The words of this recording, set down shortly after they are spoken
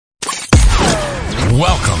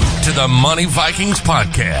Welcome to the Money Vikings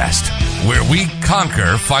podcast, where we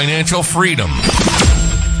conquer financial freedom.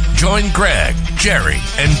 Join Greg, Jerry,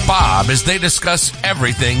 and Bob as they discuss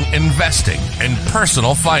everything investing and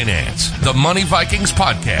personal finance. The Money Vikings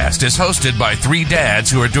podcast is hosted by three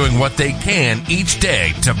dads who are doing what they can each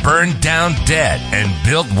day to burn down debt and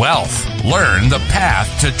build wealth. Learn the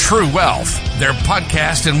path to true wealth. Their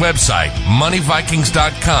podcast and website,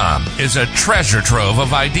 moneyvikings.com, is a treasure trove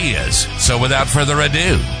of ideas. So without further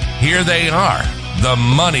ado, here they are, the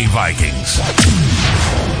Money Vikings.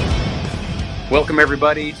 Welcome,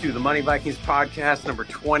 everybody, to the Money Vikings podcast number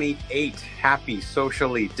 28. Happy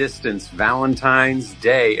socially distanced Valentine's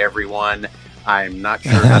Day, everyone. I'm not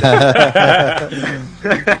sure how to...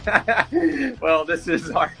 Well, this is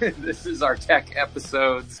our tech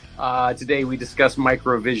episodes. Today we discuss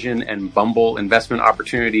microvision and Bumble investment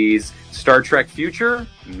opportunities. Star Trek future?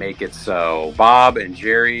 Make it so. Bob and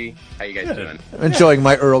Jerry, how you guys doing? I'm enjoying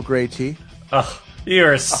my Earl Grey tea. Oh, you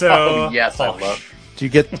are so... Oh, yes, I love... Do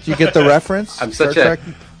you get the reference? I'm such a...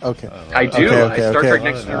 Okay. I do. Star Trek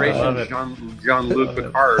Next Generation, Generation, Jean-Luc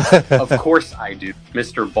Picard. Of course I do.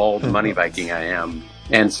 Mr. Bald Money Viking I am.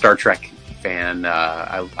 And Star Trek fan.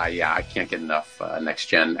 I can't get enough Next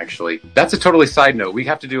Gen, actually. That's a totally side note. We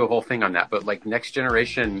have to do a whole thing on that. But like Next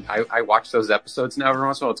Generation, I watch those episodes now every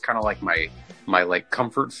once in a while. It's kind of like my like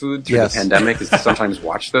comfort food through the pandemic is to sometimes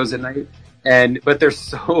watch those at night. But they're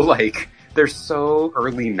so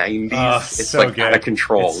early 90s. It's so like good. Out of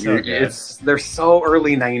control. They're so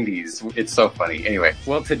early 90s. It's so funny. Anyway,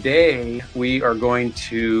 well, today we are going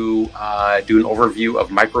to do an overview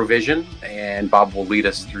of microvision, and Bob will lead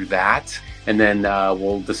us through that. And then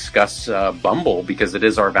we'll discuss Bumble, because it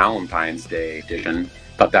is our Valentine's Day edition.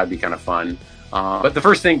 Thought that'd be kind of fun. But the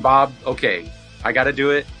first thing, Bob, okay, I got to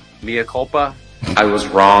do it. Mea culpa. I was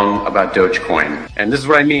wrong about Dogecoin. And this is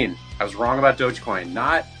what I mean. I was wrong about Dogecoin.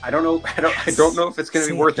 I don't know if it's going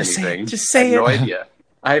to be worth anything. Just say it. No idea.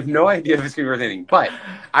 I have no idea if it's going to be worth anything. But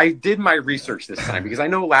I did my research this time because I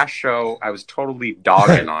know last show I was totally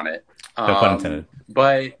dogging on it. No pun intended.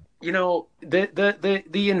 But you know,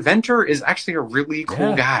 the inventor is actually a really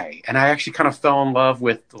cool guy, and I actually kind of fell in love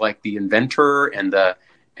with like the inventor and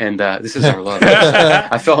this is our love.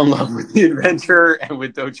 I fell in love with the inventor and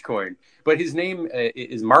with Dogecoin. But his name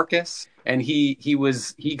is Marcus, and he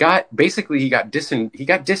got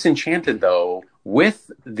disenchanted though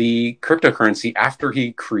with the cryptocurrency after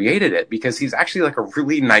he created it, because he's actually like a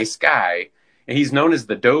really nice guy, and he's known as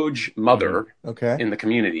the Doge mother in the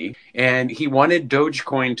community, and he wanted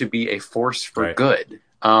Dogecoin to be a force for good.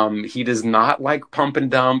 He does not like pump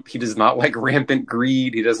and dump. He does not like rampant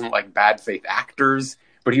greed. He doesn't like bad faith actors.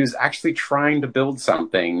 But he was actually trying to build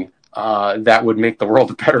something that would make the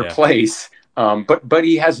world a better place. But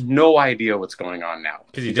he has no idea what's going on now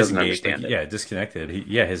because he doesn't understand it. Yeah, disconnected.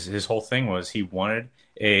 His whole thing was he wanted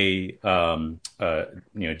a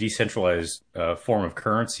decentralized form of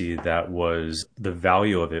currency that was the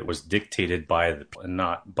value of it was dictated by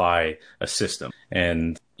not by a system.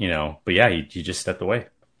 And he just stepped away.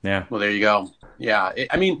 Yeah. Well, there you go. Yeah. It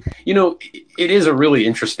is a really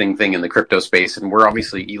interesting thing in the crypto space, and we're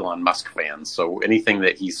obviously Elon Musk fans. So anything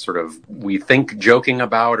that he's we think joking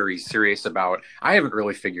about or he's serious about, I haven't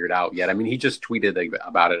really figured out yet. I mean, he just tweeted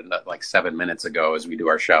about it like 7 minutes ago as we do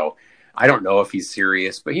our show. I don't know if he's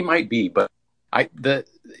serious, but he might be. But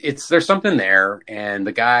there's something there. And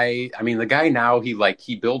the guy now,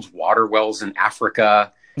 he builds water wells in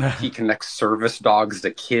Africa. He connects service dogs to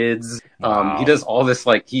kids. Wow. He does all this.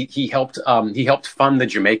 Like he helped fund the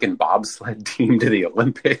Jamaican bobsled team to the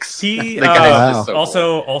Olympics. He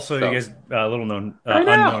also you guys, little known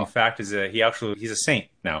unknown fact is that he's a saint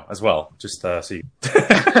now as well. Just so you.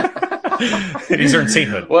 He's earned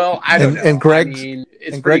sainthood. Well, I don't know. And Greg,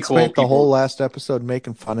 it's Greg cool. spent the whole last episode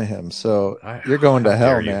making fun of him. So you're going to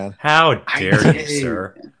hell, man. How dare you,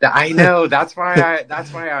 sir? I know. That's why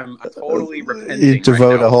I'm totally repenting. You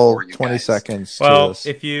devote a whole 20 seconds. Well, to this.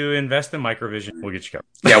 If you invest in microvision, we'll get you covered.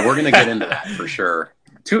 Yeah, we're gonna get into that for sure.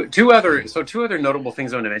 Two other notable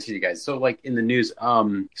things I want to mention to you guys. So like in the news,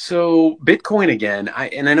 so Bitcoin again. I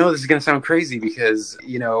know this is gonna sound crazy because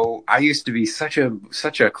I used to be such a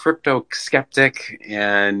crypto skeptic,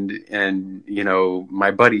 and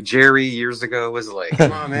my buddy Jerry years ago was like,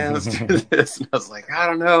 come on man, let's do this, and I was like, I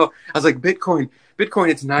don't know. I was like, Bitcoin,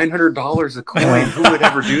 it's $900 a coin. Who would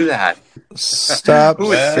ever do that? Stop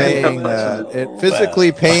saying that. It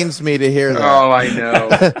physically pains me to hear that. Oh, I know.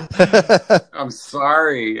 I'm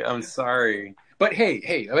sorry. But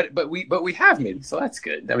hey, but we have made it, so that's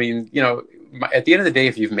good. I mean, at the end of the day,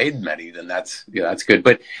 if you've made money, then that's good.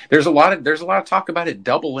 But there's a lot of talk about it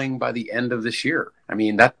doubling by the end of this year. I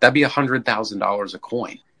mean, that'd be $100,000 a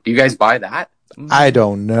coin. Do you guys buy that? I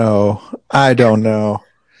don't know. That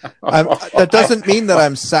doesn't mean that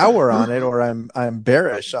I'm sour on it or I'm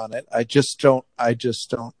bearish on it. I just don't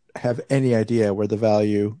have any idea where the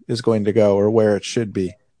value is going to go or where it should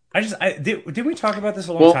be. Did we talk about this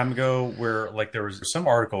a long time ago where like there was some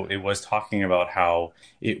article, it was talking about how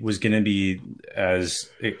it was going to be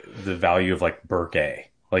the value of like Berk A,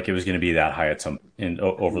 like it was going to be that high at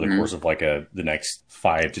over the course of like the next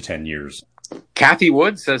 5 to 10 years. Kathy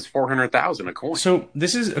Wood says 400,000 a coin. So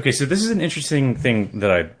this is an interesting thing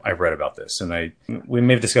that I read about this, and we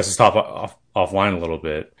may have discussed this offline a little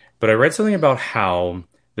bit, but I read something about how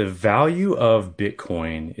the value of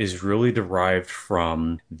Bitcoin is really derived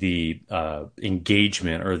from the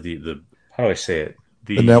engagement or the how do I say it?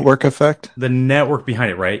 The network effect? The network behind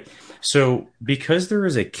it, right? So because there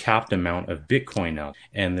is a capped amount of Bitcoin now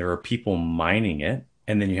and there are people mining it,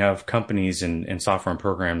 and then you have companies and software and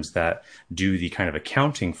programs that do the kind of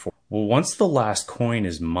accounting for. Well, once the last coin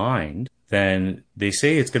is mined, then they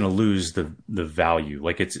say it's going to lose the value.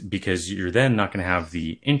 Like it's because you're then not going to have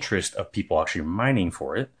the interest of people actually mining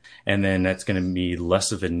for it. And then that's going to be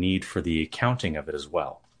less of a need for the accounting of it as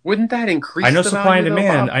well. Wouldn't that increase? I know the supply and value,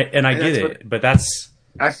 demand, though, Bob? I get it, but that's.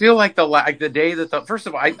 I feel like the day that first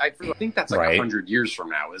of all, I think that's like Right. 100 years from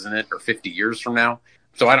now, isn't it, or 50 years from now?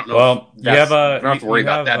 So I don't know. Well, you have don't have to worry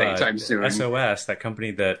about that anytime soon. SOS, that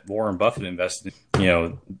company that Warren Buffett invested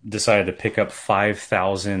in, decided to pick up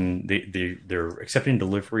 5,000. They're accepting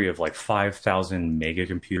delivery of like 5,000 mega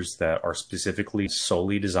computers that are specifically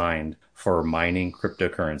solely designed for mining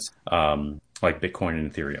cryptocurrency, like Bitcoin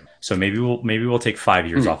and Ethereum. So maybe we'll take 5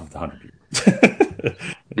 years off of the 100 years.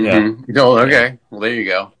 Yeah. Mm-hmm. Oh, okay. Well, there you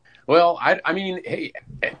go. Well, I mean, hey,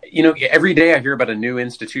 every day I hear about a new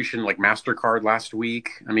institution like MasterCard last week.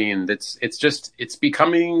 I mean, it's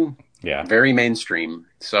becoming very mainstream.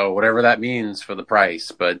 So whatever that means for the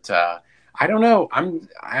price, but I don't know.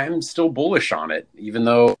 I'm still bullish on it, even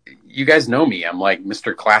though you guys know me. I'm like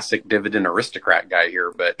Mr. Classic Dividend Aristocrat guy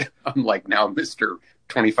here, but I'm like now Mr.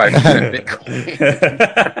 25% Bitcoin.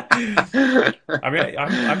 I mean,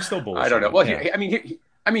 I'm still bullish. I don't know. Well,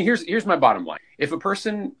 here's my bottom line. If a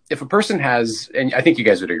person has, and I think you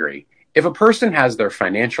guys would agree, if a person has their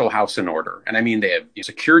financial house in order, and I mean they have a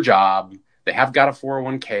secure job, they have got a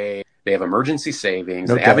 401k, they have emergency savings,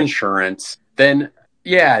 they have insurance, then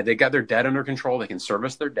they got their debt under control, they can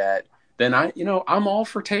service their debt. Then I'm all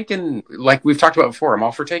for taking, like we've talked about before, I'm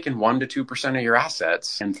all for taking 1% to 2% of your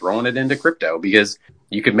assets and throwing it into crypto because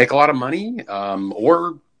you could make a lot of money,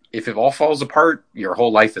 or if it all falls apart, your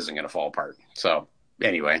whole life isn't going to fall apart. So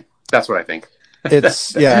anyway, that's what I think.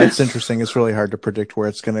 It's interesting. It's really hard to predict where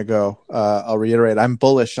it's going to go. I'll reiterate, I'm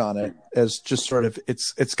bullish on it as just sort of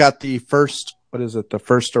it's got the first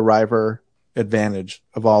arriver advantage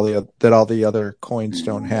of all the other coins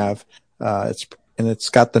don't have. It's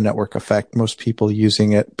got the network effect. Most people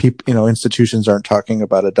using it. Institutions aren't talking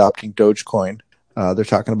about adopting Dogecoin. They're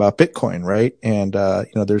talking about Bitcoin, right? And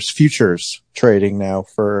there's futures trading now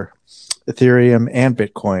for Ethereum and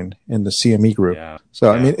Bitcoin in the CME group. Yeah.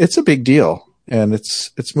 So I mean, it's a big deal, and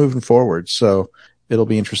it's moving forward. So it'll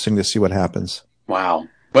be interesting to see what happens. Wow.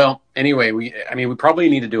 Well, anyway, we probably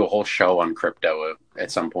need to do a whole show on crypto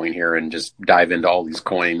at some point here and just dive into all these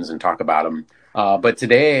coins and talk about them. But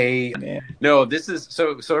today, this is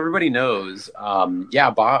so everybody knows.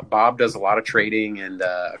 Bob does a lot of trading and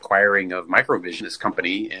acquiring of Microvision, this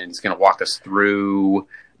company, and he's going to walk us through.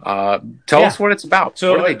 Tell us what it's about.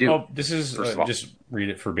 So what do they do? This is just read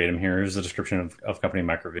it verbatim. Here is the description of company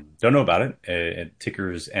Microvision. Don't know about it.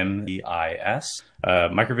 Ticker is MVIS.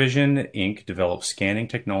 Microvision Inc. develops scanning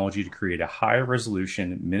technology to create a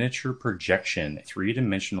high-resolution miniature projection,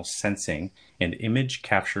 three-dimensional sensing, and image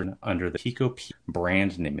capture under the PicoP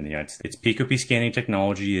brand name in the United States. Its PicoP scanning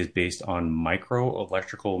technology is based on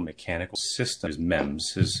micro-electrical mechanical systems,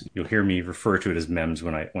 MEMS. You'll hear me refer to it as MEMS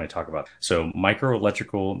when I talk about it. So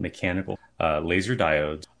micro-electrical mechanical laser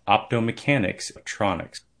diodes, optomechanics,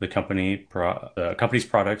 electronics. The company's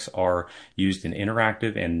products are used in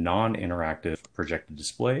interactive and non-interactive projected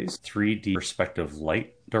displays, 3D perspective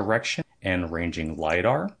light direction, and ranging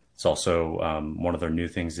LiDAR. It's also one of their new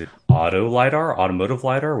things is automotive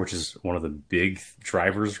LiDAR, which is one of the big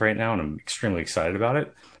drivers right now, and I'm extremely excited about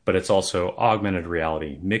it. But it's also augmented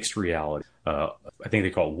reality, mixed reality. I think they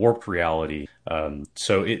call it warped reality.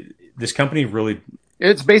 This company really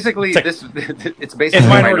It's basically this. It's basically It's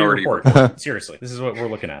Minority Report. Seriously, this is what we're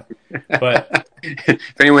looking at. But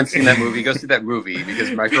if anyone's seen that movie, go see that movie because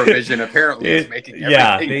Microvision apparently is making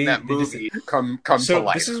everything in that movie come to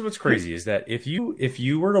life. This is what's crazy is that if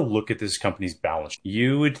you were to look at this company's balance sheet,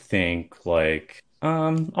 you would think like,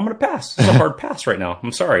 I'm going to pass. It's a hard pass right now.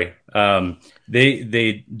 I'm sorry.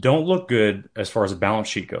 They don't look good as far as the balance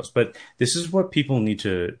sheet goes, but this is what people need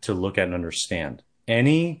to look at and understand.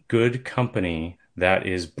 Any good company that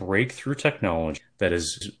is breakthrough technology, that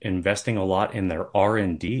is investing a lot in their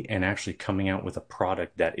R&D and actually coming out with a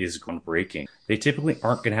product that is groundbreaking, they typically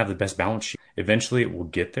aren't going to have the best balance sheet. Eventually it will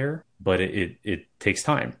get there, but it takes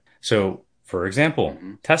time. So for example,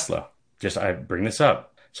 Tesla, I bring this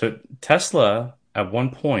up. So Tesla, at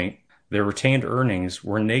one point, their retained earnings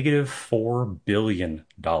were negative $4 billion.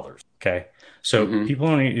 Okay. So people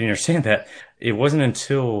don't even understand that it wasn't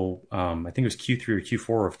until, I think it was Q3 or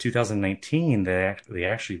Q4 of 2019 that they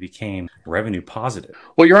actually became revenue positive.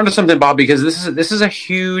 Well, you're onto something, Bob, because this is a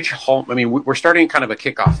huge I mean, we're starting kind of a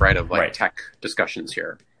kickoff, right, of tech discussions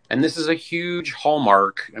here. And this is a huge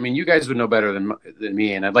hallmark. I mean, you guys would know better than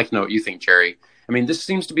me, and I'd like to know what you think, Jerry. I mean, this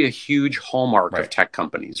seems to be a huge hallmark of tech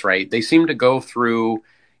companies, right? They seem to go through,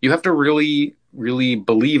 you have to really, really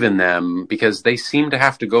believe in them because they seem to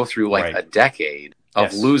have to go through a decade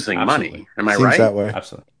of losing money. Am I right? That way.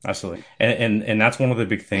 Absolutely. And that's one of the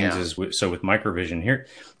big things with Microvision here,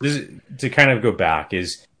 this is, to kind of go back,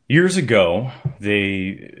 is years ago,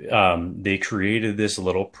 they created this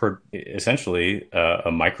little, essentially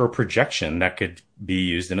a micro projection that could be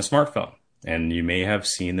used in a smartphone. And you may have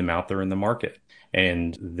seen them out there in the market.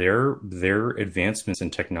 And their advancements in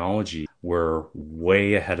technology were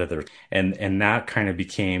way ahead of their, and that kind of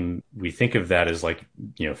became, we think of that as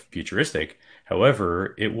futuristic.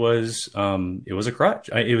 However, it was a crutch.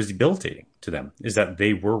 It was debilitating to them, is that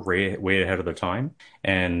they were way ahead of their time,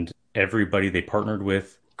 and everybody they partnered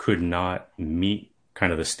with could not meet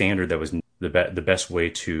kind of the standard that was the best way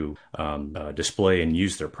to display and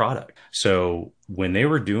use their product. So when they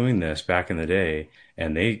were doing this back in the day,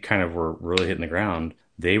 and they kind of were really hitting the ground,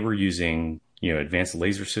 they were using advanced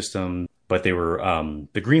laser systems, but they were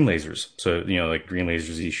the green lasers. So like green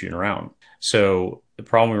lasers you shooting around. So the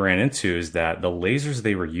problem we ran into is that the lasers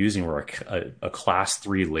they were using were a class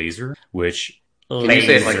 3 laser, which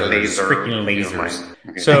freaking lasers.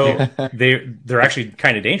 Okay. So they're actually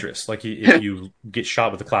kind of dangerous. Like if you get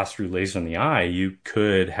shot with a class 3 laser in the eye, you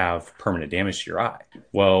could have permanent damage to your eye.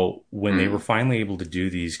 Well, when they were finally able to do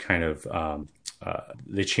these kind of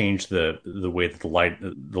they changed the way that the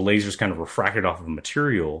lasers kind of refracted off of a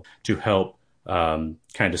material to help kind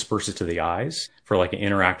of disperse it to the eyes for like an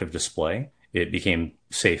interactive display. It became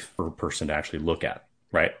safe for a person to actually look at,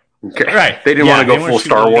 right? Okay. Right. They didn't want to go full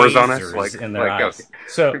Star Wars on us, in their eyes.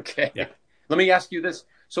 Okay. So let me ask you this: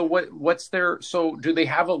 so what's their? So do they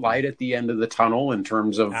have a light at the end of the tunnel in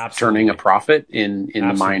terms of turning a profit in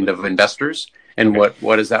the mind of investors? And what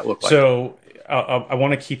does that look like? So I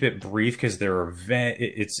want to keep it brief because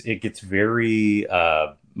it gets very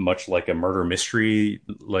much like a murder mystery.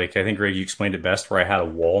 Like I think Greg, you explained it best, where I had a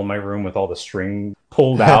wall in my room with all the string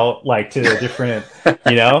pulled out, like to the different,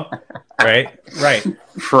 right.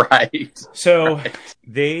 So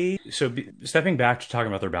stepping back to talking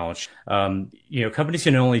about their balance sheet, companies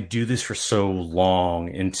can only do this for so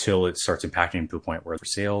long until it starts impacting them to a point where they're for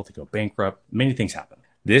sale, they go bankrupt. Many things happen.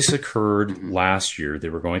 This occurred last year. They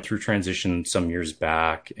were going through transition some years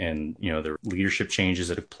back, and there were leadership changes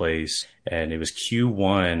that took place. And it was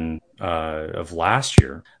Q1 of last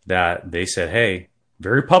year that they said, "Hey,"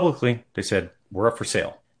 very publicly, they said, "We're up for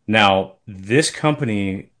sale." Now, this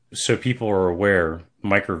company, so people are aware,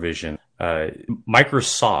 Microvision,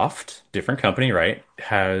 Microsoft, different company, right,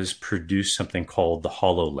 has produced something called the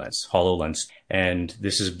HoloLens. And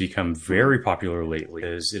this has become very popular lately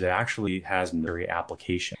because it actually has military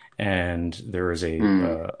application. And there is a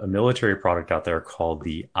military product out there called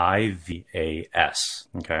the MVIS.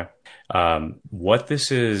 Okay. What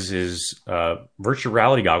this is virtual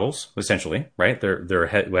reality goggles, essentially, right?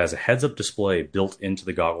 It has a heads-up display built into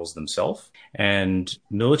the goggles themselves. And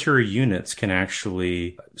military units can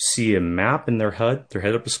actually see a map in their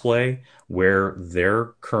head-up display, where their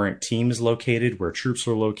current team is located, where troops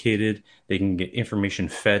are located. They can get information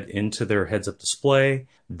fed into their heads-up display.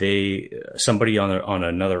 Somebody on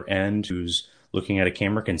another end who's looking at a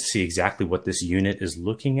camera can see exactly what this unit is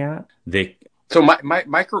looking at. So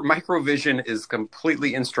microvision is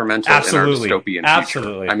completely instrumental Absolutely. in our dystopian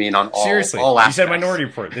Absolutely. future. I mean, on all seriously, all you aspects. said Minority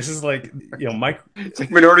Report. This is like, It's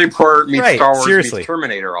like Minority Report meets Right, Star Wars seriously. meets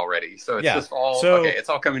Terminator already. So it's Yeah. just all So okay. It's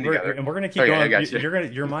all coming together. And we're gonna keep Okay, I going. got you.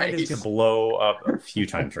 Your mind is Nice. gonna blow up a few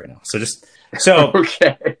times right now. So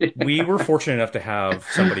Okay. we were fortunate enough to have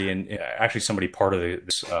somebody somebody part of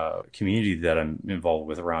this community that I'm involved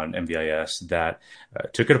with around MVIS that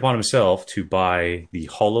took it upon himself to buy the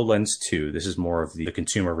HoloLens 2. This is more of the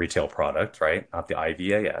consumer retail product, right? Not the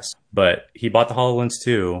IVAS. But he bought the HoloLens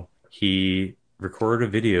 2. He recorded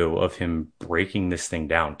a video of him breaking this thing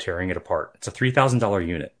down, tearing it apart. It's a $3,000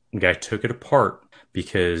 unit. The guy took it apart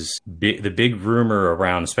because the big rumor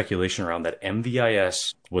around, speculation around that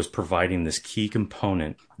MVIS was providing this key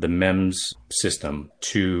component, the MEMS system,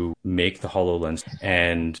 to make the HoloLens.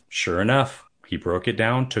 And sure enough, he broke it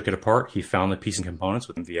down, took it apart. He found the piece and components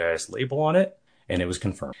with MVIS label on it, and it was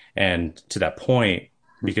confirmed. And to that point,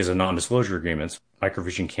 because of non-disclosure agreements,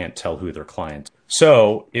 Microvision can't tell who their client.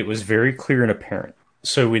 So it was very clear and apparent.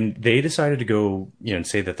 So when they decided to go, and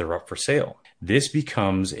say that they're up for sale, this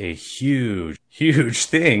becomes a huge, huge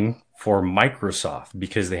thing for Microsoft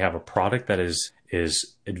because they have a product that is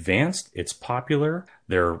advanced, it's popular,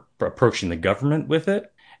 they're approaching the government with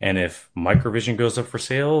it. And if Microvision goes up for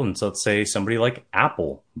sale, and so let's say somebody like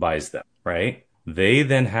Apple buys them, right? They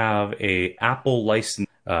then have a Apple license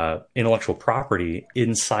intellectual property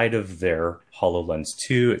inside of their HoloLens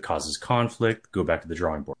 2. It causes conflict. Go back to the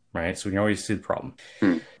drawing board, right? So we can always see the problem.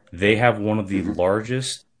 They have one of the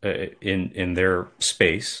largest in their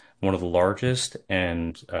space, one of the largest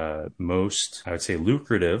and most, I would say,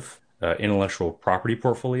 lucrative intellectual property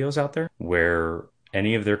portfolios out there, where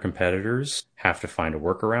any of their competitors have to find a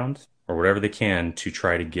workaround or whatever they can to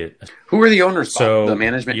try to get. Who are the owners? So the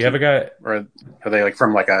management. You have a guy, or are they like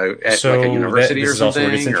from like a university or something? This is also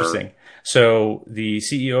where it's interesting. So the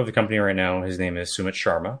CEO of the company right now, his name is Sumit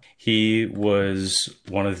Sharma. He was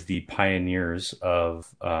one of the pioneers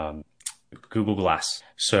of Google Glass.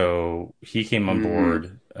 So he came on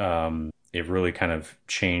board. It really kind of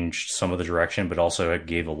changed some of the direction, but also it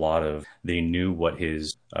gave a lot of, they knew what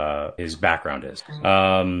his background is.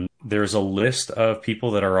 There's a list of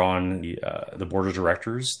people that are on the board of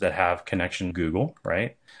directors that have connection to Google,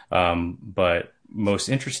 right? But most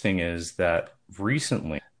interesting is that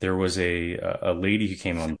recently there was a lady who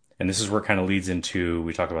came on, and this is where it kind of leads into,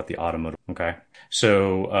 we talk about the automotive, okay?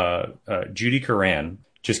 So Judy Curran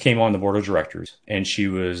just came on the board of directors, and she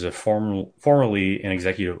was formerly an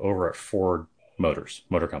executive over at Ford Motor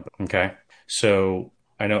Company. Okay, so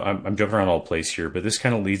I know I'm jumping around all the place here, but this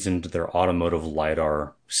kind of leads into their automotive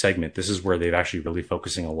LiDAR segment. This is where they've actually really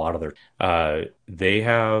focusing a lot of their. They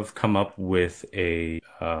have come up with a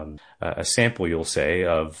sample, you'll say,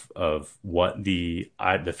 of what the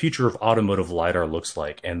future of automotive LiDAR looks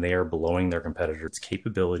like, and they are blowing their competitors'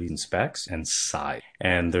 capabilities and specs and size.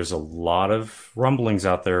 And there's a lot of rumblings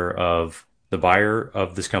out there of the buyer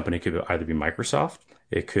of this company could either be Microsoft,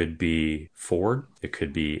 it could be Ford, it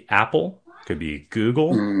could be Apple. Could be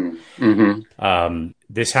Google.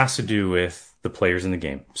 This has to do with the players in the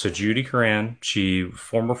game. So Judy Curran, she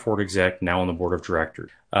former Ford exec, now on the board of directors,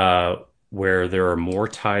 where there are more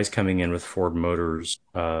ties coming in with Ford Motors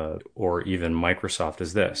or even Microsoft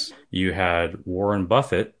as this. You had Warren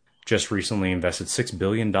Buffett just recently invested $6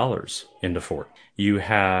 billion into Ford. You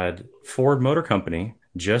had Ford Motor Company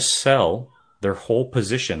just sell their whole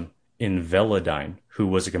position in Velodyne, who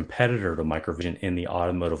was a competitor to Microvision in the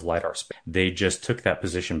automotive LiDAR space. They just took that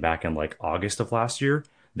position back in like August of last year.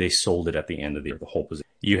 They sold it at the end of the year, the whole position.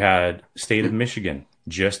 You had State of Michigan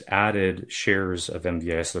just added shares of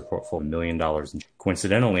MVIS to their portfolio, $1 million.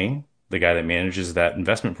 Coincidentally, the guy that manages that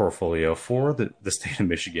investment portfolio for the state of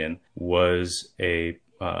Michigan was a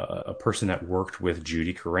person that worked with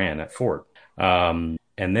Judy Curran at Ford.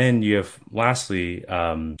 And then you have, lastly,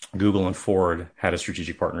 Google and Ford had a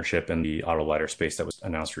strategic partnership in the auto LiDAR space that was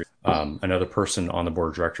announced. Another person on the board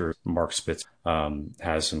of directors, Mark Spitz,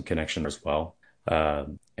 has some connection as well.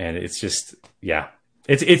 And it's just, yeah,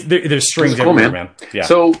 there's strings everywhere, man. Yeah.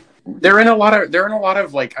 So they're in a lot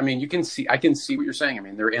of like, I mean, I can see what you're saying. I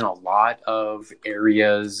mean, they're in a lot of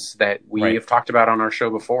areas that we have talked about on our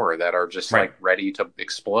show before that are just like ready to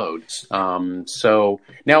explode. So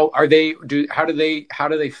now how do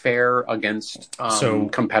they fare against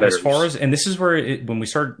competitors? As far as, and this is where when we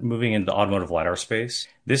start moving into the automotive LiDAR space,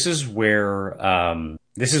 this is where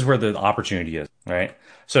the opportunity is, right?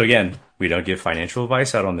 So again, we don't give financial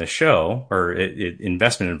advice out on this show or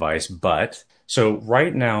investment advice, but so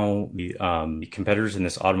right now, the competitors in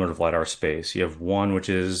this automotive LiDAR space, you have one, which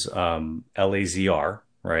is LAZR,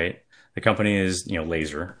 right? The company is,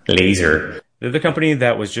 laser. They're the company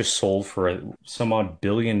that was just sold for some odd $1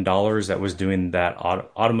 billion that was doing that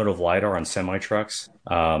automotive LiDAR on semi-trucks.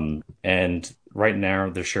 And right now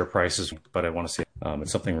their share price is, but I want to say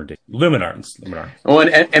it's something ridiculous. Luminar. Well,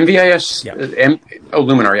 and MVIS, Yeah.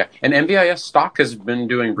 Luminar, yeah. And MVIS stock has been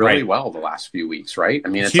doing really well the last few weeks, right? I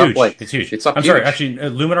mean, it's huge. up It's huge. It's up I'm huge. sorry, actually,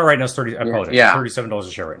 Luminar right now is 30. I apologize. Yeah. $37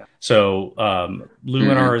 a share right now. So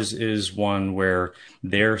Luminar is one where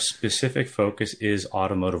their specific focus is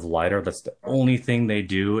automotive LiDAR. That's the only thing they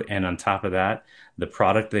do. And on top of that, the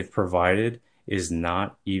product they've provided is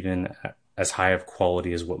not even as high of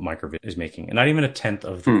quality as what MicroVision is making, and not even a tenth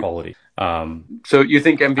of the quality. So you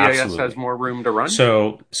think MVIS Absolutely. has more room to run?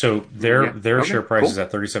 So their Okay, share price cool. is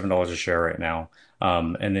at $37 a share right now.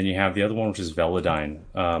 And then you have the other one, which is Velodyne.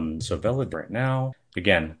 So Velodyne right now,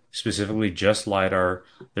 again, specifically just LiDAR,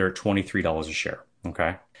 they're at $23 a share.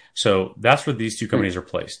 Okay. So that's where these two companies are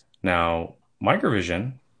placed. Now,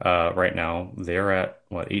 Microvision, right now, they're at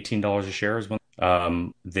what, $18 a share is when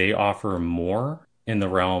they offer more in the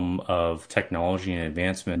realm of technology and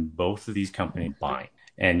advancement, both of these companies buying.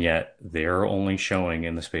 And yet they're only showing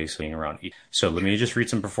in the space being around. So let me just read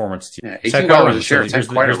some performance to you. Yeah, $18 a share. Here's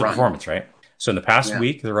the performance, right? So in the past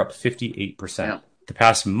week, they're up 58%. Yeah. The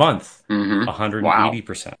past month,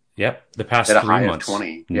 180%. Yep. The past 3 months,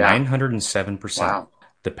 907%. Wow.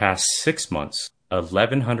 The past 6 months,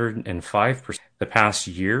 1,105%. The past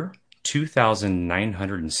year,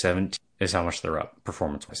 2,917 is how much they're up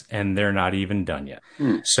performance-wise. And they're not even done yet.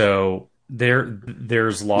 So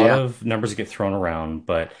there's a lot of numbers that get thrown around,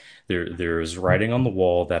 but there's writing on the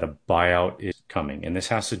wall that a buyout is coming. And this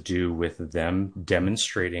has to do with them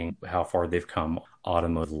demonstrating how far they've come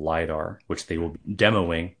automotive LiDAR, which they will be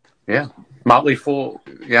demoing. Yeah. Motley Fool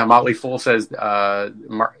says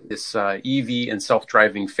this EV and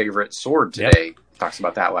self-driving favorite soared today. Yep. Talks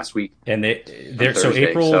about that last week. And so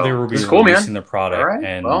April they will be releasing their product,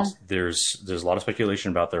 and there's a lot of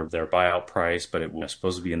speculation about their buyout price, but it was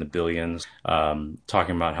supposed to be in the billions.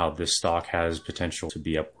 Talking about how this stock has potential to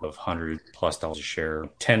be up of $100+ a share.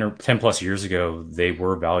 10 plus years ago, they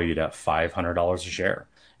were valued at $500 a share,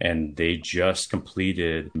 and they just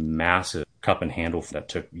completed massive cup and handle that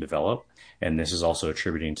took to develop. And this is also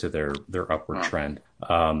attributing to their upward trend.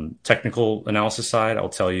 Technical analysis side, I'll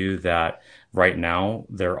tell you that right now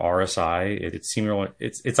their RSI,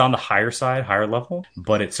 it's on the higher side, higher level,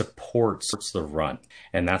 but it supports the run.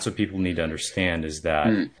 And that's what people need to understand is that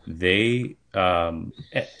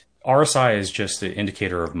RSI is just an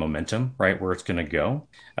indicator of momentum, right? Where it's going to go.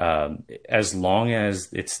 As long as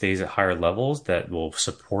it stays at higher levels, that will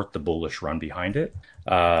support the bullish run behind it.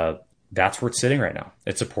 That's where it's sitting right now.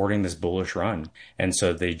 It's supporting this bullish run. And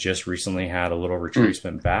so they just recently had a little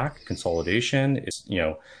retracement back, consolidation.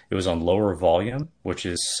 It was on lower volume, which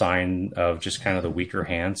is sign of just kind of the weaker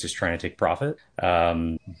hands just trying to take profit.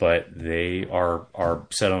 But they are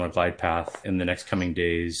set on a glide path in the next coming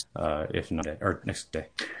days, if not, or next day.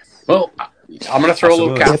 Well, I'm going to throw a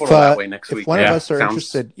little capital that way next week. If one of us are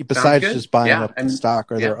interested, besides just buying up the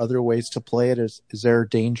stock, are there other ways to play it? Is there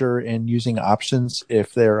danger in using options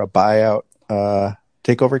if they're a buyout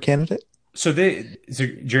takeover candidate? So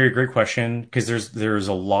Jerry, great question, because there's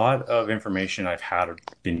a lot of information I've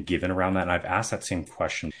been given around that, and I've asked that same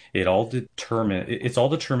question. It's all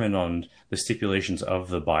determined on the stipulations of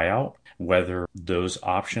the buyout, whether those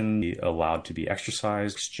options be allowed to be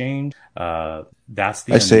exercised, exchanged. That's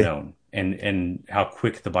the unknown, and how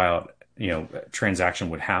quick the buyout transaction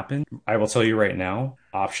would happen. I will tell you right now,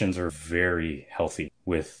 options are very healthy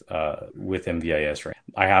with MVIS, right?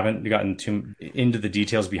 I haven't gotten too into the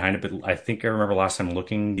details behind it, but I think I remember last time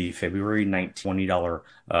looking the February $20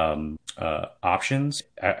 options.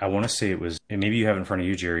 I want to say it was, and maybe you have it in front of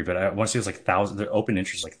you, Jerry, but I want to say it was like 1,000. The open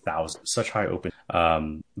interest like 1,000, such high open.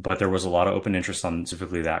 But there was a lot of open interest on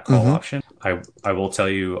specifically that call option. I will tell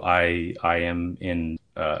you, I am in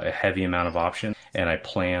a heavy amount of options, and I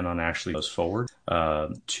plan on actually goes forward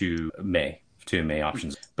to May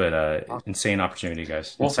options. But insane opportunity,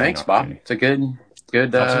 guys. Well, thanks, Bob. It's a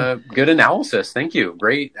good analysis. Thank you.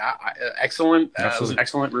 Great, excellent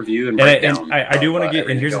review and breakdown. And I do want to get.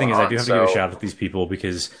 And here's the thing: is I do have to give a shout out to these people,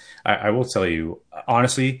 because I will tell you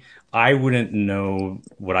honestly, I wouldn't know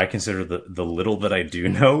what I consider the little that I do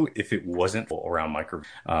know if it wasn't around micro.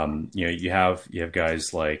 You have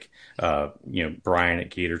guys like Brian at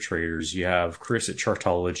Gator Traders. You have Chris at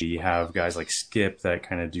Chartology. You have guys like Skip that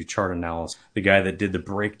kind of do chart analysis. The guy that did the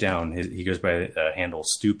breakdown, he goes by the handle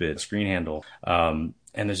Stupid Screen Handle. And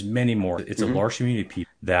there's many more. It's a large community of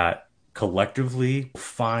people that collectively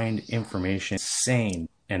find information insane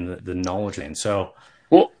and the knowledge. And so,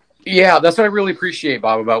 Yeah, that's what I really appreciate,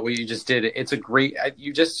 Bob, about what you just did. It's a great,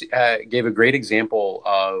 you just gave a great example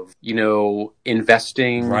of,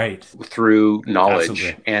 investing through knowledge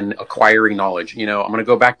Absolutely. and acquiring knowledge. I'm going to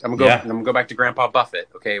go back, I'm Yeah. going to go back to Grandpa Buffett.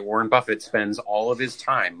 Okay. Warren Buffett spends all of his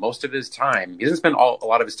time, most of his time, he doesn't spend a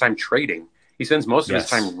lot of his time trading. He spends most of his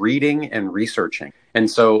time reading and researching. And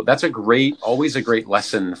so that's always a great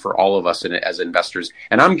lesson for all of us as investors.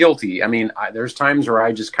 And I'm guilty. I mean, there's times where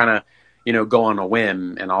I just kind of, go on a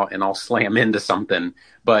whim and I'll slam into something.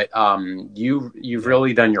 But you've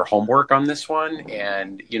really done your homework on this one,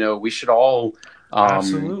 and we should all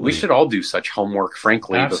do such homework,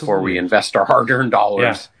 frankly, before we invest our hard-earned dollars.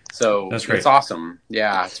 Yeah. So that's great. It's awesome.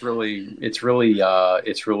 Yeah, it's really.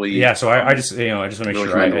 Yeah. So I just want to make really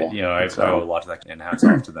sure I owe a lot to that, and hats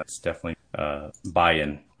off to that. It's definitely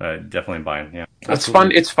buy-in. Definitely buy-in. Yeah. It's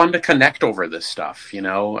fun. It's fun to connect over this stuff.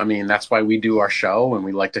 I mean, that's why we do our show, and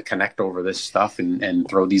we like to connect over this stuff and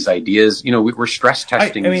throw these ideas. We're stress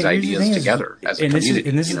testing these ideas together as a community.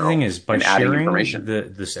 And this is the thing is, by sharing information.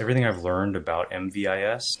 this everything I've learned about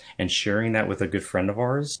MVIS and sharing that with a good friend of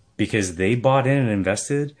ours, because they bought in and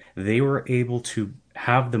invested, they were able to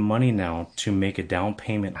have the money now to make a down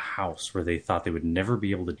payment house where they thought they would never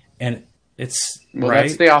be able to. And that's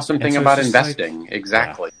the awesome thing about investing.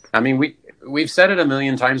 Exactly. Yeah. I mean, we've said it a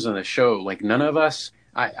million times on the show. Like, none of us.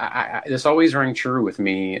 This always rang true with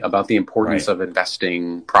me about the importance of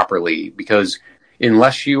investing properly, because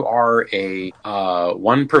unless you are a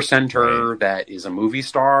one percenter that is a movie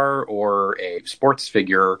star or a sports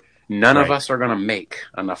figure, none of us are going to make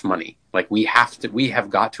enough money. Like, we have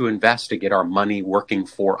got to invest to get our money working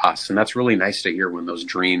for us, and that's really nice to hear when those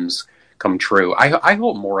dreams come true. I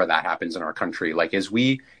hope more of that happens in our country. Like, as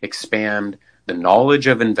we expand the knowledge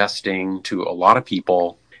of investing to a lot of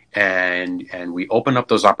people, and we open up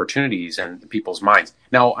those opportunities in people's minds.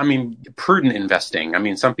 Now, I mean, prudent investing. I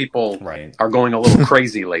mean, some people are going a little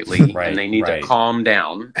crazy lately, and they need to calm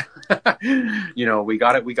down. We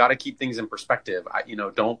got to keep things in perspective.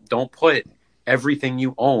 Don't put everything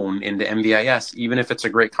you own into MVIS, even if it's a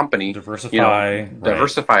great company.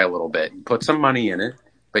 Diversify a little bit. Put some money in it.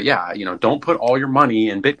 But yeah, don't put all your money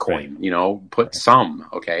in Bitcoin. Put some.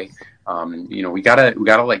 Okay. We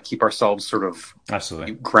gotta like keep ourselves sort of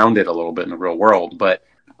grounded a little bit in the real world. But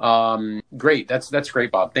great, that's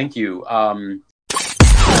great, Bob. Thank you. Welcome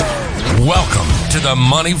to the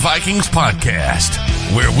Money Vikings podcast,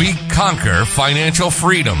 where we conquer financial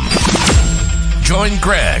freedom. Join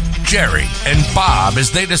Greg, Jerry, and Bob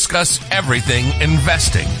as they discuss everything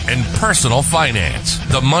investing and personal finance.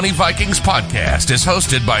 The Money Vikings podcast is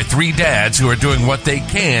hosted by three dads who are doing what they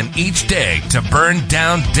can each day to burn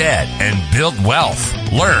down debt and build wealth.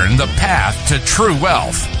 Learn the path to true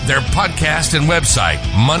wealth. Their podcast and website,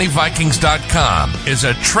 moneyvikings.com, is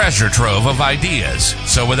a treasure trove of ideas.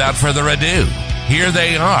 So without further ado, here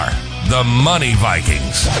they are, the Money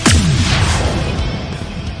Vikings.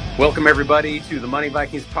 Welcome, everybody, to the Money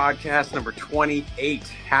Vikings podcast number 28.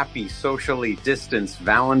 Happy socially distanced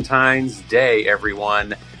Valentine's Day,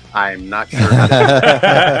 everyone. I'm not sure how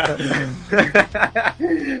to...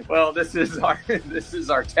 Well, this is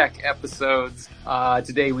our tech episodes.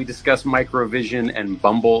 Today we discuss microvision and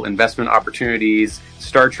Bumble investment opportunities.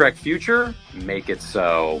 Star Trek future? Make it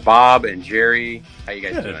so. Bob and Jerry, how you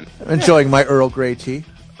guys doing? I'm enjoying my Earl Grey tea.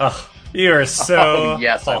 Oh, you are so...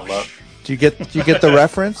 yes, I love... Do you get the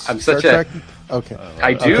reference? I'm such a... Okay.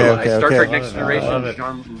 I do. Okay. Star Trek Next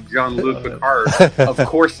Generation, Jean-Luc Picard. Of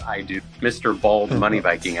course I do. Mr. Bald Money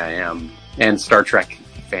Viking I am. And Star Trek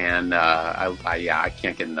fan. I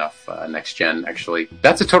can't get enough Next Gen, actually.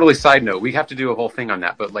 That's a totally side note. We have to do a whole thing on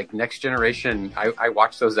that. But like Next Generation, I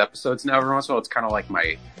watch those episodes now every once in a while. It's kind of like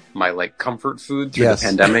my like comfort food through the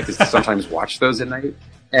pandemic is to sometimes watch those at night.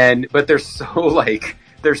 But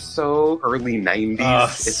they're so early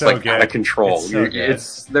 90s. It's so like good. Out of control.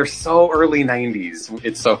 They're so early 90s.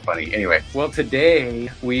 It's so funny. Anyway, well, today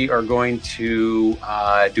we are going to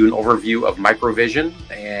do an overview of microvision,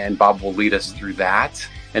 and Bob will lead us through that.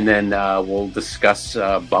 And then we'll discuss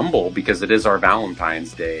Bumble, because it is our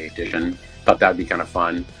Valentine's Day edition. Thought that'd be kind of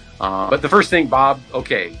fun. But the first thing, Bob,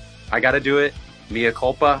 okay, I got to do it. Mea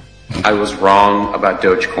culpa. I was wrong about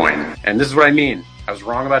Dogecoin. And this is what I mean. I was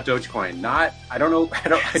wrong about Dogecoin. I don't know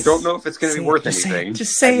if it's going to be worth anything.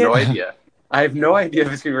 Just say it. No idea. I have no idea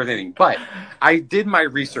if it's going to be worth anything. But I did my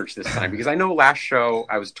research this time, because I know last show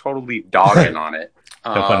I was totally dogging on it.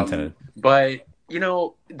 No pun intended. But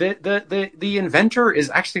the inventor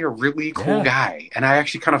is actually a really cool guy, and I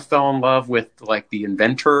actually kind of fell in love with like the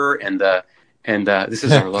inventor and this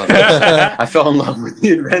is our love. I fell in love with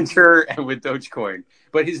the inventor and with Dogecoin.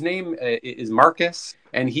 but his name is Marcus,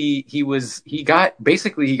 and he got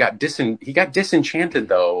disenchanted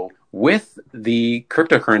though with the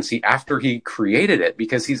cryptocurrency after he created it,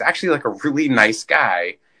 because he's actually like a really nice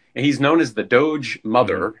guy. And he's known as the Doge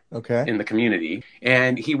mother in the community.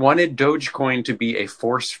 And he wanted Dogecoin to be a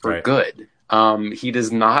force for good. He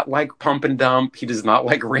does not like pump and dump. He does not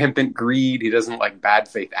like rampant greed. He doesn't like bad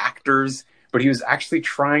faith actors. But he was actually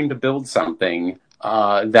trying to build something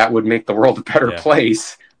that would make the world a better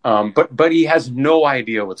place. But he has no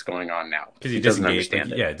idea what's going on now. Because he doesn't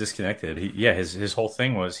understand it. Yeah, disconnected. His whole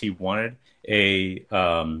thing was he wanted a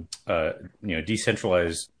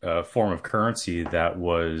decentralized form of currency that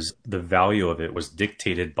was, the value of it was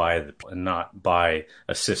dictated by not by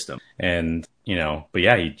a system. And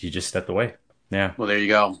he just stepped away. Yeah. Well, there you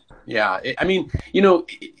go. Yeah. It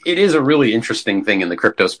is a really interesting thing in the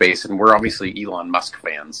crypto space, and we're obviously Elon Musk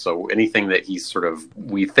fans. So anything that he's sort of,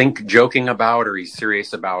 we think, joking about or he's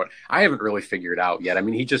serious about, I haven't really figured out yet. I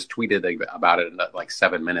mean, he just tweeted about it like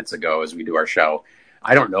 7 minutes ago as we do our show.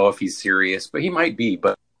 I don't know if he's serious, but he might be.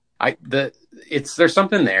 But there's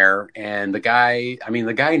something there. And the guy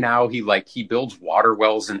now, he builds water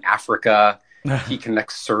wells in Africa. He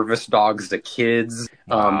connects service dogs to kids.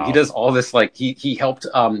 Wow. He does all this. Like he helped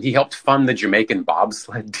fund the Jamaican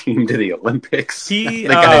bobsled team to the Olympics. He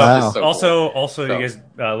so also cool. you guys,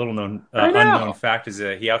 little known unknown fact is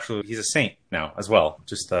that he's a saint now as well.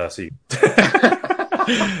 Just so you.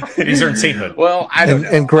 He's earned sainthood. Well, I don't know.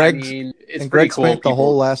 And Greg, it's Greg cool. spent the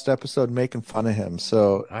whole last episode making fun of him.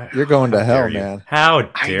 So you're going to hell, man. How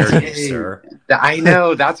dare you, sir? I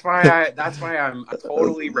know. That's why I'm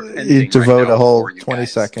totally repenting. You devote a whole 20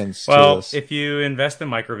 guys. seconds. Well, to this. if you invest in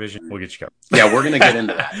Microvision, we'll get you covered. Yeah, we're gonna get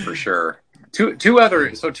into that for sure. Two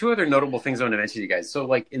other notable things I want to mention to you guys. So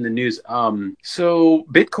like in the news, so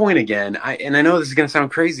Bitcoin again. I know this is gonna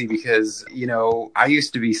sound crazy because I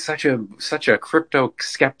used to be such a crypto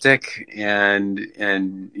skeptic, and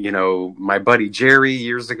my buddy Jerry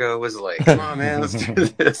years ago was like, "Come on, man, let's do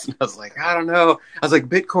this." And I was like, "I don't know." I was like,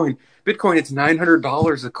 Bitcoin, it's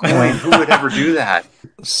 $900 a coin. Who would ever do that?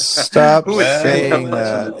 Stop saying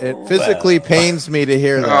that. It physically pains me to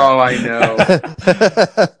hear that. Oh, I know.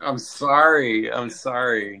 I'm sorry.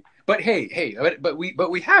 But hey, but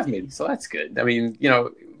we have made, so that's good. I mean,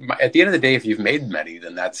 at the end of the day, if you've made many,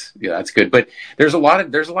 then that's good. But there's a lot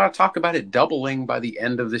of talk about it doubling by the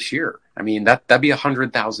end of this year. I mean, that'd be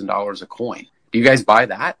 $100,000 a coin. Do you guys buy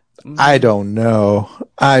that? I don't know.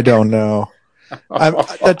 That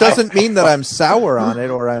doesn't mean that I'm sour on it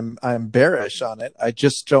or I'm bearish on it. I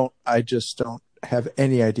just don't have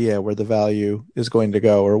any idea where the value is going to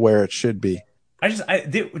go or where it should be.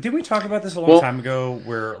 Did we talk about this a long time ago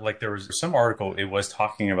where like there was some article, it was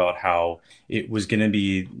talking about how it was going to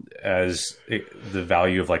be the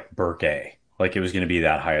value of like Berk A, like it was going to be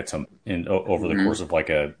that high at over the course of like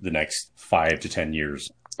the next 5 to 10 years.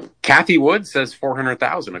 Kathy Wood says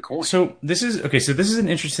 400,000 a coin. So this is an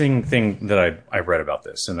interesting thing that I read about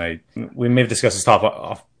this, and we may have discussed this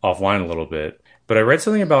offline a little bit, but I read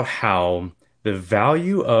something about how the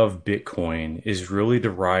value of Bitcoin is really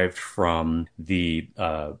derived from the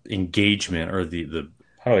engagement or the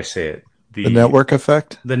how do I say it? The network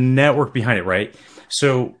effect? The network behind it, right?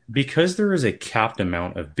 So because there is a capped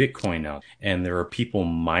amount of Bitcoin now, and there are people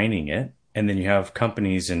mining it, and then you have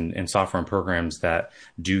companies and software and programs that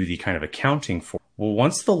do the kind of accounting for. Well,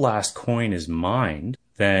 once the last coin is mined,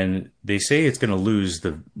 then they say it's going to lose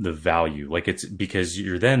the value. Like it's because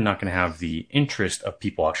you're then not going to have the interest of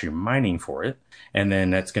people actually mining for it. And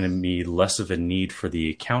then that's going to be less of a need for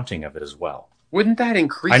the accounting of it as well. Wouldn't that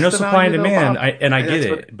increase? I know the supply and value, demand, though, I get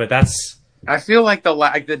it, but that's. I feel like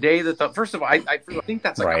the day that first of all, I think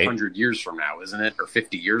that's like right. 100 years from now, isn't it, or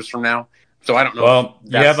 50 years from now? So I don't know. Well,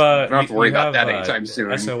 you don't have to worry about that anytime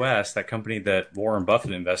soon. SOS, that company that Warren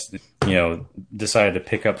Buffett invested, decided to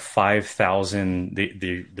pick up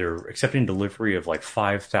 5,000. They're accepting delivery of like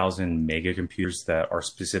 5,000 mega computers that are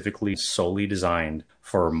specifically solely designed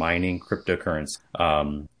for mining cryptocurrency,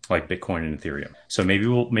 like Bitcoin and Ethereum. So maybe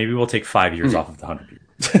we'll take 5 years off of the 100 years.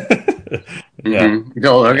 Yeah. Mm-hmm.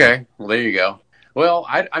 Oh, okay. Well, there you go. Well,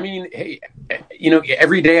 I mean, hey,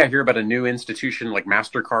 every day I hear about a new institution like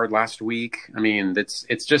MasterCard last week. I mean,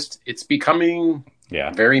 it's becoming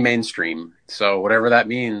very mainstream. So whatever that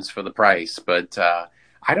means for the price, but I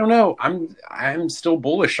don't know. I'm still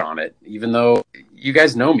bullish on it, even though you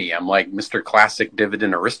guys know me. I'm like Mr. Classic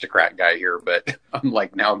Dividend Aristocrat guy here, but I'm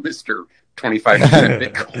like now Mr. 25%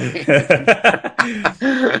 Bitcoin.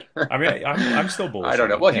 I mean, I'm still bullish. I don't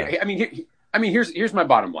know. Well, here's my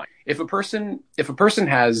bottom line. If a person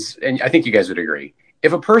has, and I think you guys would agree,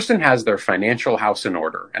 if a person has their financial house in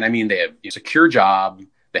order, and I mean they have a secure job,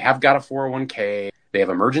 they have got a 401k, they have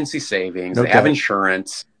emergency savings, No they have debt.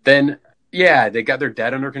 insurance, then yeah, they got their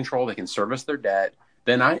debt under control, they can service their debt.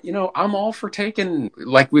 Then I'm all for taking,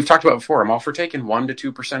 like we've talked about before, I'm all for taking 1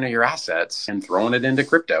 to 2% of your assets and throwing it into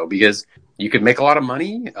crypto because you could make a lot of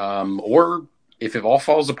money. Or if it all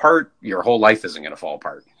falls apart, your whole life isn't going to fall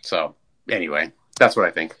apart. So anyway, that's what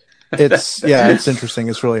I think. It's interesting.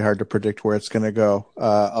 It's really hard to predict where it's going to go.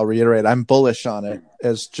 I'll reiterate, I'm bullish on it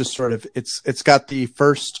as just sort of it's got the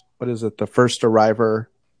first first arriver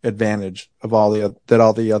advantage of all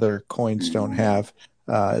the other coins don't have.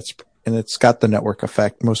 It's got the network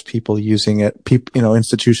effect. Most people using it.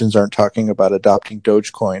 Institutions aren't talking about adopting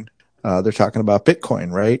Dogecoin. They're talking about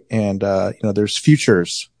Bitcoin, right? And there's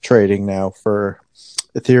futures trading now for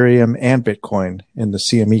Ethereum and Bitcoin in the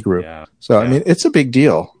CME group. Yeah. So I mean, it's a big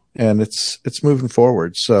deal, and it's moving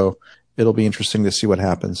forward. So it'll be interesting to see what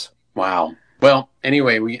happens. Wow. Well,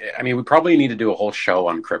 anyway, we probably need to do a whole show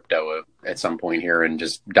on crypto at some point here and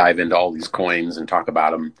just dive into all these coins and talk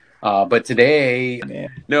about them. But today,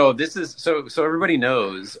 no, this is so everybody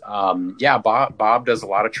knows. Bob does a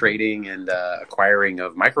lot of trading and acquiring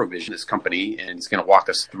of Microvision, this company, and he's going to walk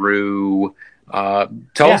us through.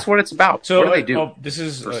 Tell us what it's about. So what do they do? This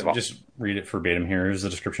is just read it verbatim. Here is the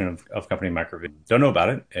description of company Microvision. Don't know about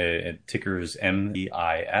it. It tickers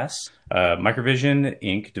MVIS. Microvision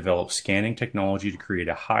Inc. develops scanning technology to create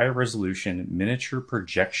a high-resolution miniature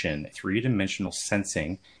projection, three-dimensional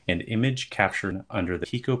sensing, and image capture under the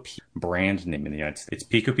PicoP brand name in the United States.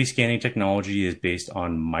 Its PicoP scanning technology is based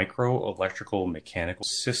on micro-electrical mechanical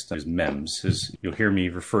systems, MEMS. You'll hear me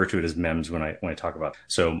refer to it as MEMS when I talk about it.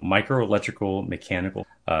 So micro-electrical mechanical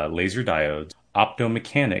laser diodes,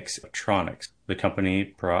 optomechanics, electronics. The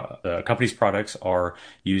company's products are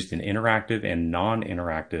used in interactive and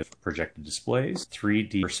non-interactive projected displays,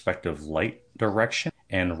 3D perspective light direction,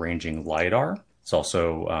 and ranging LiDAR. It's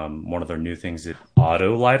also one of their new things is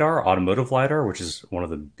automotive LiDAR, which is one of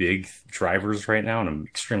the big drivers right now, and I'm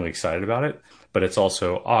extremely excited about it. But it's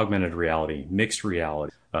also augmented reality, mixed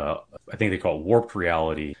reality. I think they call it warped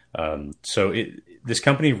reality. This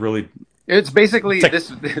company really... It's basically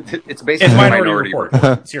It's Minority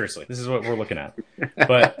Report. Seriously, this is what we're looking at.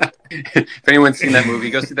 But if anyone's seen that movie,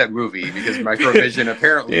 go see that movie because Microvision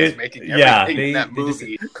apparently is making everything in that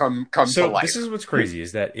movie come to life. This is what's crazy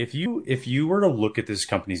is that if you were to look at this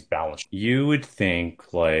company's balance, you would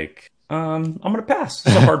think like, I'm going to pass.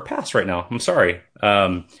 It's a hard pass right now. I'm sorry.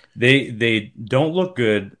 They don't look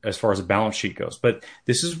good as far as a balance sheet goes, but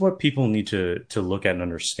this is what people need to look at and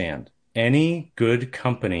understand. Any good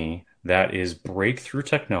company that is breakthrough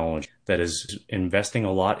technology, that is investing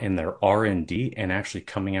a lot in their R&D and actually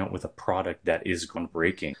coming out with a product that is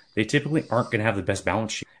groundbreaking, they typically aren't going to have the best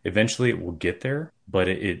balance sheet. Eventually it will get there, but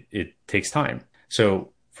it takes time. So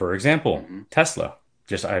for example, Tesla,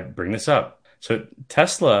 I bring this up. So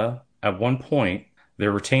Tesla, at one point,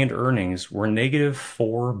 their retained earnings were negative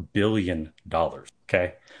 $4 billion.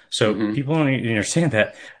 Okay. So people don't understand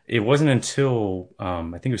that it wasn't until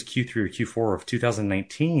I think it was Q3 or Q4 of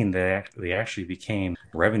 2019 that they actually became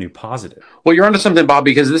revenue positive. Well, you're onto something, Bob,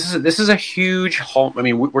 because this is a huge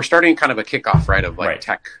we're starting kind of a kickoff, right, of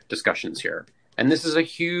tech discussions here, and this is a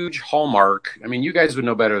huge hallmark. I mean, you guys would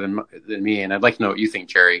know better than me, and I'd like to know what you think,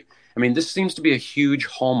 Jerry. I mean, this seems to be a huge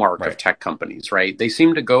hallmark of tech companies, right? They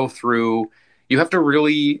seem to go through. You have to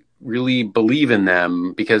really, really believe in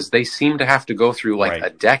them because they seem to have to go through a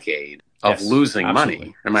decade of losing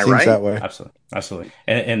money. Am I right? That way. Absolutely.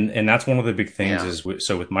 And that's one of the big things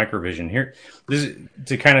with Microvision here, this is,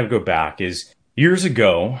 to kind of go back, is years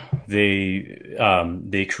ago,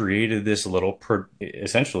 they created this little,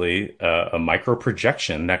 essentially a micro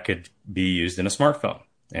projection that could be used in a smartphone.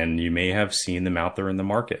 And you may have seen them out there in the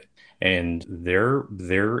market. And their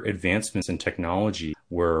advancements in technology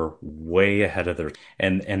were way ahead of their,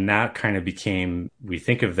 and that kind of became, we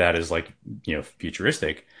think of that as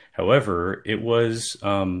futuristic. However, it was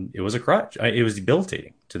a crutch. It was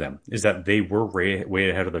debilitating to them, is that they were way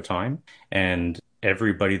ahead of their time, and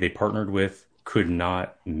everybody they partnered with could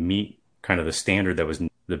not meet kind of the standard that was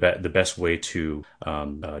the best way to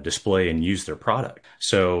display and use their product.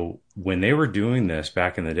 So when they were doing this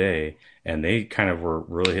back in the day, and they kind of were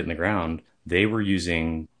really hitting the ground, they were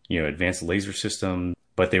using advanced laser systems,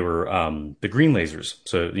 but they were the green lasers.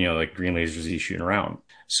 So like green lasers you shooting around.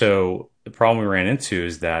 So the problem we ran into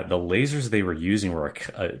is that the lasers they were using were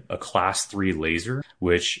a class 3 laser,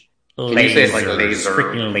 which Can you say it like laser?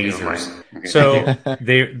 Freaking lasers. Okay. So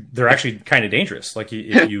they're actually kind of dangerous. Like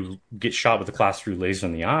if you get shot with a class 3 laser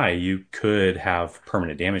in the eye, you could have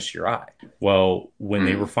permanent damage to your eye. Well, when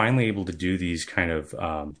they were finally able to do these kind of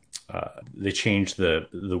they changed the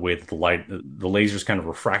way that the lasers kind of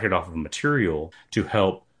refracted off of a material to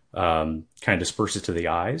help kind of disperse it to the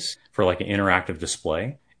eyes for like an interactive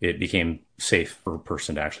display. It became safe for a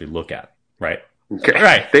person to actually look at, right? Okay.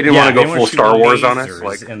 Right. They didn't want to go full Star Wars on us,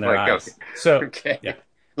 like in their eyes. Okay. So, okay. Yeah.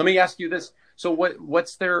 Let me ask you this: so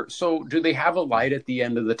what's their? So do they have a light at the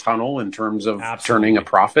end of the tunnel in terms of turning a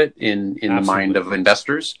profit in the mind of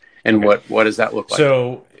investors? And what does that look like?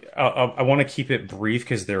 So I want to keep it brief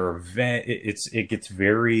because it gets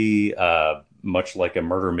very much like a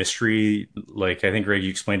murder mystery. Like I think Greg, you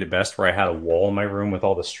explained it best, where I had a wall in my room with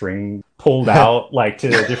all the string pulled out, like to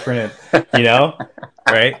the different,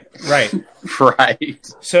 right.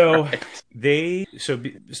 So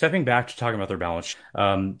stepping back to talking about their balance,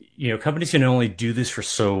 companies can only do this for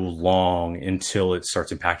so long until it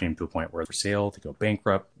starts impacting them to a point where they're for sale, to go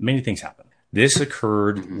bankrupt. Many things happen. This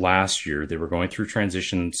occurred last year. They were going through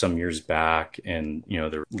transition some years back, and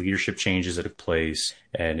there were leadership changes that took place.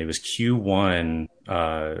 And it was Q1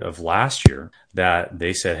 of last year that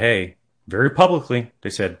they said, "Hey," very publicly, they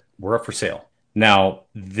said, "We're up for sale." Now,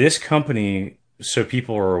 this company, so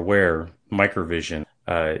people are aware, Microvision,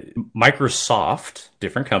 Microsoft,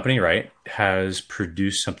 different company, right, has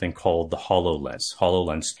produced something called the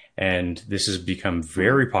HoloLens. And this has become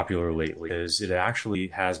very popular lately because it actually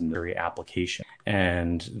has military application.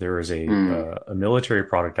 And there is a military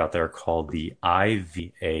product out there called the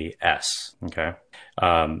MVIS. Okay.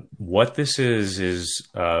 What this is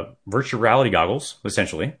virtual reality goggles,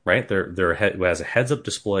 essentially, right? It has a heads-up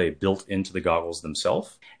display built into the goggles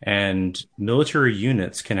themselves. And military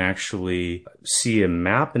units can actually see a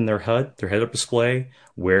map in their head-up display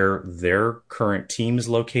where their current team is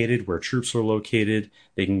located, where troops are located.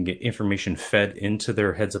 They can get information fed into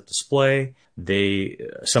their heads-up display.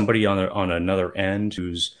 Somebody on another end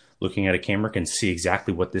who's looking at a camera can see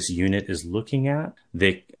exactly what this unit is looking at.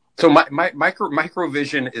 So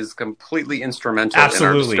Microvision is completely instrumental in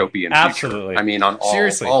our dystopian future. Absolutely. I mean, on all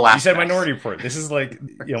seriously, all aspects. You said Minority Report. This is like,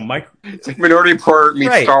 it's like Minority Report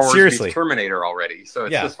meets Star Wars seriously. meets Terminator already. So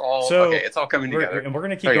it's just all it's all coming together. And we're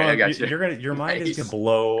going to keep going. Your mind is going to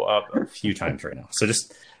blow up a few times right now.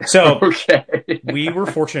 So we were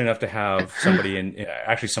fortunate enough to have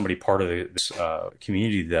somebody part of this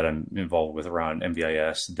community that I'm involved with around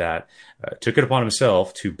MVIS that took it upon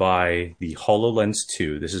himself to buy the HoloLens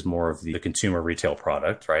 2. This is more of the consumer retail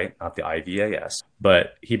product, right? Not the IVAS.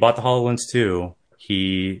 But he bought the HoloLens 2.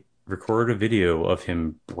 He recorded a video of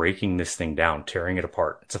him breaking this thing down, tearing it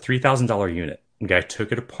apart. It's a $3,000 unit. The guy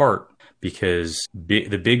took it apart because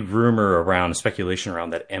the big rumor around, speculation around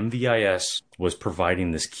that MVIS was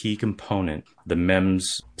providing this key component, the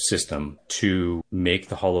MEMS system, to make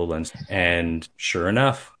the HoloLens. And sure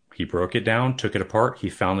enough, he broke it down, took it apart. He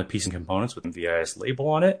found the piece and components with MVIS label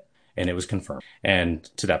on it, and it was confirmed. And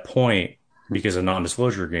to that point, because of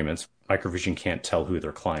non-disclosure agreements, Microvision can't tell who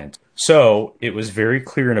their client. So it was very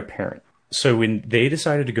clear and apparent. So when they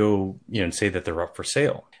decided to go, and say that they're up for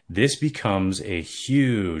sale, this becomes a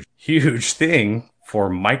huge, huge thing for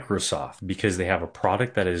Microsoft because they have a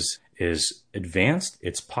product that is advanced,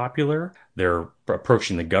 it's popular, they're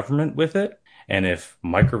approaching the government with it. And if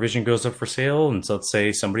Microvision goes up for sale, and so let's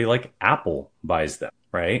say somebody like Apple buys them,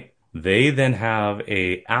 right? They then have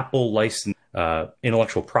a Apple licensed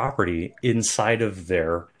intellectual property inside of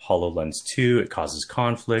their HoloLens 2. It causes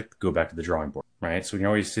conflict. Go back to the drawing board, right? So we can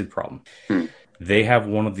always see the problem. They have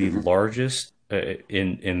one of the largest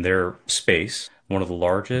in their space, one of the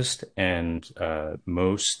largest and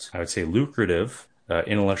most, I would say, lucrative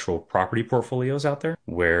intellectual property portfolios out there,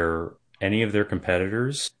 where any of their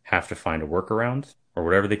competitors have to find a workaround or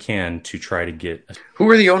whatever they can to try to get. Who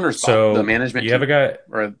are the owners? So the management. You have a guy,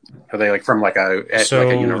 or are they like from like a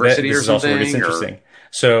university or something? Also where it's interesting.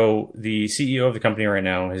 So the CEO of the company right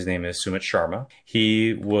now, his name is Sumit Sharma.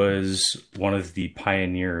 He was one of the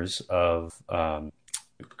pioneers of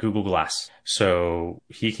Google Glass. So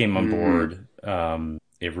he came on board.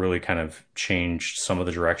 It really kind of changed some of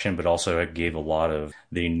the direction, but also it gave a lot of,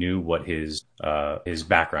 they knew what his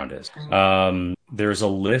background is. There's a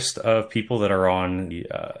list of people that are on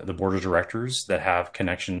the board of directors that have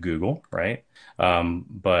connection to Google, right?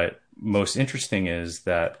 But most interesting is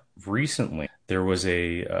that recently there was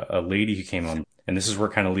a lady who came on, and this is where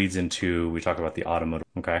it kind of leads into, we talk about the automotive,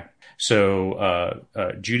 okay? So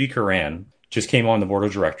Judy Curran just came on the board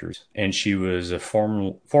of directors, and she was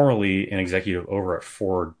formerly an executive over at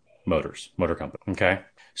Ford Motor Company. Okay.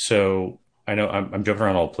 So I know I'm jumping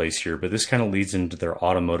around all place here, but this kind of leads into their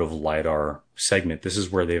automotive LiDAR segment. This is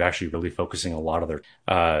where they've actually really focusing a lot of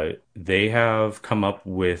their. They have come up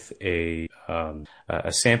with a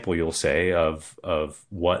sample, you'll say, of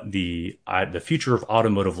what the future of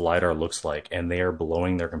automotive LiDAR looks like, and they are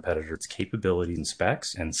blowing their competitors' capabilities and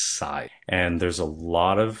specs and size. And there's a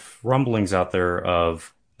lot of rumblings out there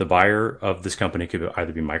of the buyer of this company could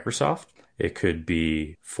either be Microsoft, it could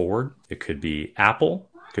be Ford, it could be Apple.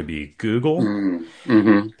 Could be Google.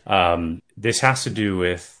 This has to do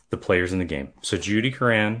with the players in the game. So Judy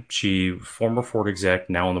Curran, she former Ford exec,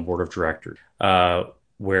 now on the board of directors,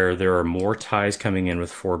 where there are more ties coming in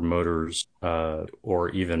with Ford Motors or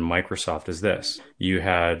even Microsoft is this. You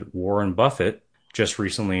had Warren Buffett just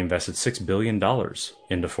recently invested $6 billion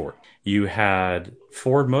into Ford. You had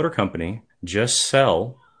Ford Motor Company just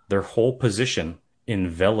sell their whole position in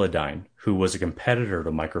Velodyne, who was a competitor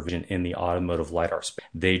to Microvision in the automotive LiDAR space.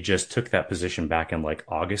 They just took that position back in like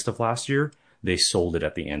August of last year. They sold it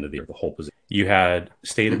at the end of the year, the whole position. You had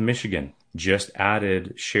State of Michigan just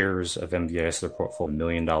added shares of MVIS to their portfolio, $1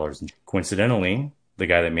 million. Coincidentally, the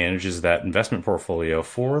guy that manages that investment portfolio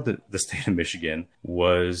for the state of Michigan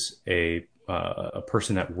was a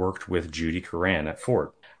person that worked with Judy Curran at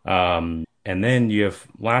Ford. And then you have,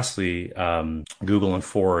 lastly, Google and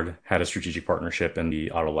Ford had a strategic partnership in the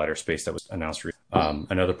auto LiDAR space that was announced.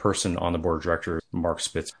 Another person on the board of directors, Mark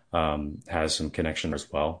Spitz, has some connection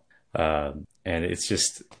as well. And it's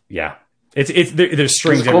just, yeah, there's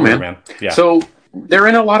strings everywhere, man. Yeah. So they're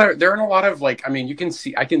in a lot of like, I mean,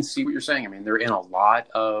 I can see what you're saying. I mean, they're in a lot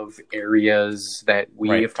of areas that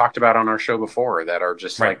we have talked about on our show before that are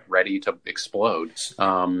just like ready to explode.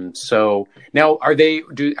 So now how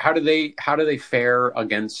do they fare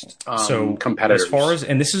against competitors? As far as,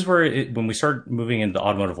 and this is where when we start moving into the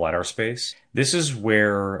automotive LiDAR space, this is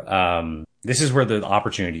where the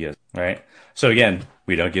opportunity is, right? So again,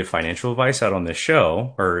 we don't give financial advice out on this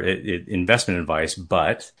show or investment advice,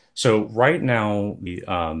 but so right now, the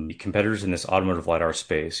competitors in this automotive LiDAR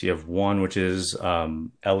space, you have one, which is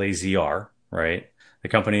LAZR, right? The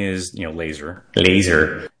company is, Laser.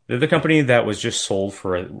 They're the company that was just sold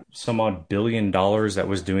for some odd $1 billion that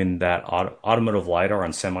was doing that automotive LiDAR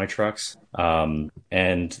on semi-trucks.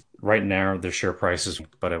 And right now, their share price is,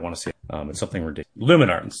 but I want to say it's something ridiculous.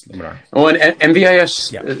 Luminar. Well, and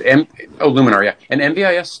MVIS, Luminar, yeah. And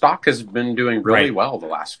MVIS stock has been doing really well the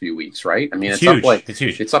last few weeks, right? I mean, it's huge. up It's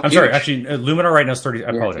huge. It's up. I'm huge. sorry, actually, Luminar right now is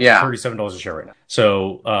 $37 a share right now.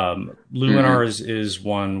 So Luminar is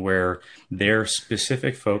one where their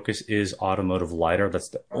specific focus is automotive LiDAR. That's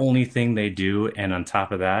the only thing they do. And on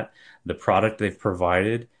top of that, the product they've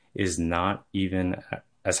provided is not even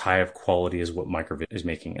as high of quality as what Microvision is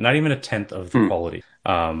making, and not even a tenth of the quality.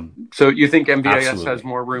 So you think MVIS has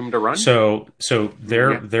more room to run? So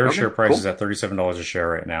their share price is at $37 a share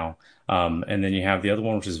right now. And then you have the other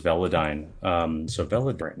one, which is Velodyne. So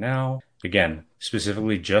Velodyne right now, again,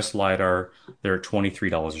 specifically just LiDAR, they're at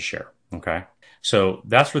 $23 a share. Okay. So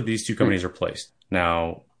that's where these two companies are placed.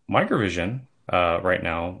 Now, Microvision, right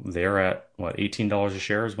now, they're at $18 a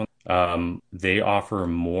share is one. They offer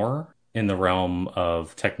more in the realm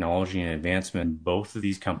of technology and advancement, both of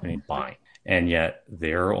these companies buying, and yet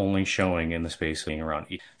they're only showing in the space being around.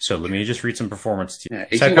 So let me just read some performance to you.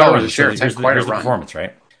 $18 a share. Here's the performance,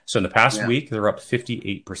 right? So in the past week, they're up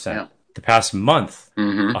 58%. Yeah. The past month,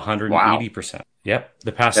 180%. Wow. Yep.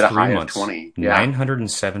 The past 3 months,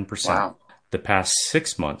 907%. Wow. The past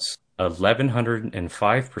 6 months,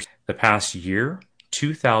 1,105%. The past year,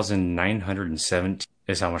 2,917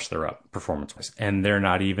 is how much they're up performance-wise, and they're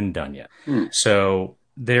not even done yet. So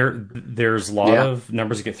there's a lot of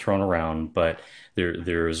numbers that get thrown around, but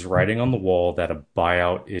there's writing on the wall that a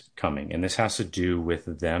buyout is coming, and this has to do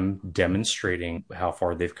with them demonstrating how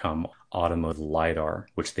far they've come automotive LiDAR,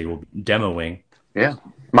 which they will be demoing. Yeah.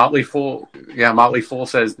 Motley Fool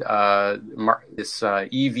says this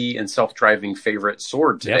EV and self-driving favorite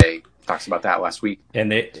soared today. Yep. Talks about that last week.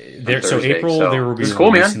 And so April they will be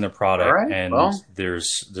releasing their product, and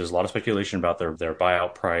there's a lot of speculation about their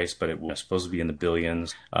buyout price, but it was supposed to be in the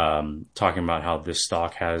billions. Talking about how this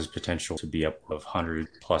stock has potential to be up of $100+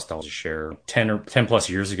 a share. 10 plus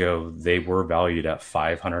years ago, they were valued at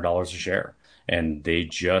 $500 a share, and they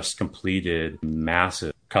just completed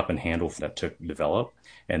massive cup and handle that took to develop.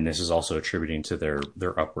 And this is also attributing to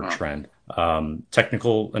their upward trend.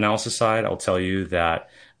 Technical analysis side, I'll tell you that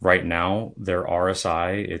right now their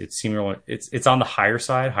RSI, it's on the higher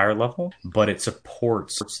side, higher level, but it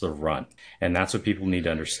supports the run. And that's what people need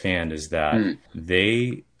to understand is that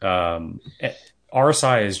they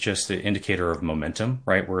RSI is just an indicator of momentum,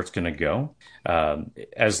 right? Where it's going to go.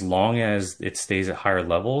 As long as it stays at higher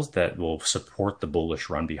levels that will support the bullish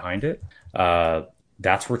run behind it.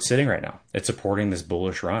 That's where it's sitting right now. It's supporting this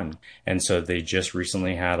bullish run. And so they just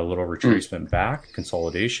recently had a little retracement back,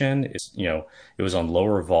 consolidation. It was on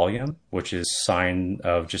lower volume, which is sign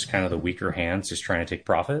of just kind of the weaker hands just trying to take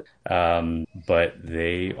profit. But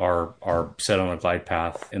they are set on a glide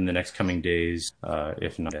path in the next coming days,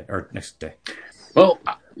 if not, or next day. Well,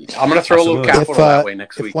 I'm going to throw a little capital that way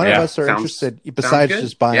next week. If one of us are interested, besides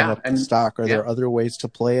just buying up the stock, are there other ways to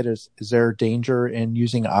play it? Is there danger in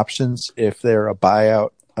using options if they're a buyout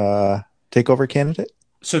takeover candidate?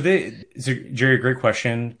 So Jerry, great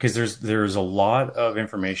question, because there's a lot of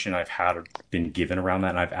information I've been given around that,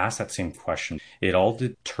 and I've asked that same question. It's all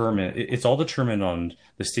determined on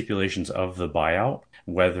the stipulations of the buyout,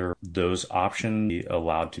 whether those options be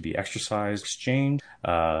allowed to be exercised, exchanged.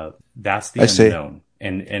 That's the unknown,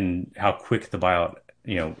 and how quick the buyout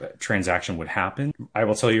transaction would happen. I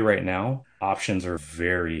will tell you right now, options are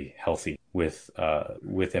very healthy with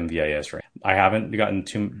MVIS, right? I haven't gotten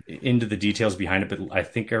too into the details behind it, but I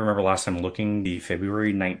think I remember last time looking the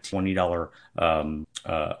February $20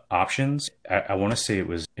 options. I want to say it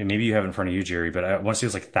was, and maybe you have it in front of you, Jerry, but I want to say it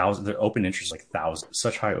was like 1,000. The open interest like 1,000,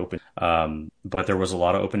 such high open. But there was a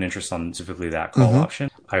lot of open interest on specifically that call option.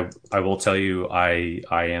 I will tell you, I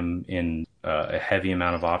am in a heavy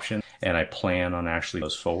amount of options, and I plan on actually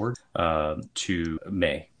goes forward to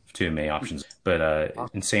May options. But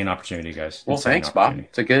insane opportunity, guys. Well, thanks, Bob.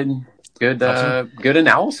 It's a good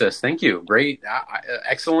analysis. Thank you. Great,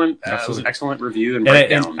 excellent, excellent review and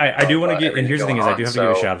breakdown. And I do want to get. And here's the thing: is I do have to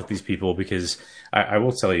give a shout out to these people, because I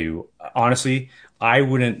will tell you honestly, I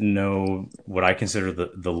wouldn't know what I consider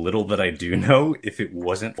the little that I do know if it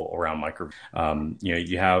wasn't around micro.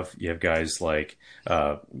 You have guys like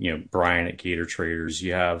Brian at Gator Traders.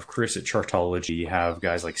 You have Chris at Chartology. You have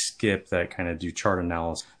guys like Skip that kind of do chart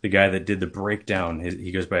analysis. The guy that did the breakdown,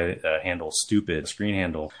 he goes by the handle Stupid Screen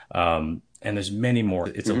Handle. And there's many more.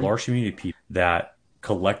 It's a large community of people that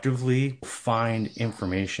collectively find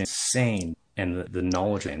information insane and the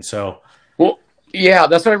knowledge. And so, well. Yeah,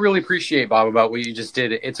 that's what I really appreciate, Bob, about what you just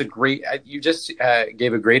did. It's a great, you just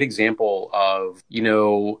gave a great example of,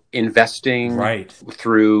 investing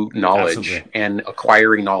through knowledge and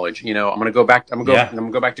acquiring knowledge. I'm going to go back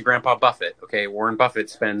to Grandpa Buffett. Okay. Warren Buffett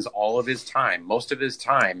spends all of his time, most of his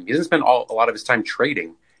time. He doesn't spend a lot of his time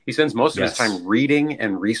trading. He spends most of his time reading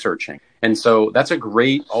and researching. And so that's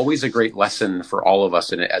always a great lesson for all of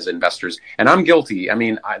us as investors. And I'm guilty. I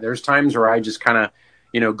mean, there's times where I just kind of,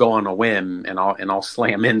 go on a whim and I'll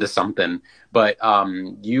slam into something. But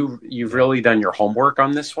you've really done your homework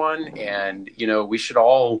on this one, and we should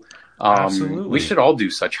all do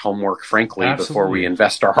such homework, frankly, before we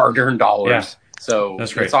invest our hard-earned dollars. Yeah. So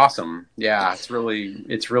that's great. It's awesome. Yeah, it's really.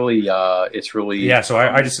 Yeah. So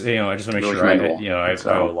I just want to make sure I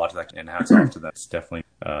owe a lot to that, and hats off to that. It's definitely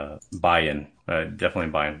buy-in. Definitely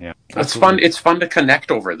buy-in. Yeah. It's fun. It's fun to connect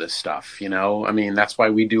over this stuff. I mean, that's why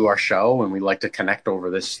we do our show, and we like to connect over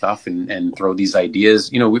this stuff and throw these ideas.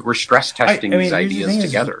 We're stress testing these ideas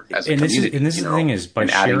together as a community. This is the thing is, by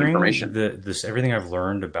sharing this everything I've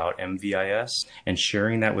learned about MVIS and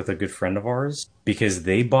sharing that with a good friend of ours, because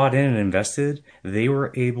they bought in and invested, they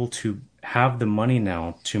were able to have the money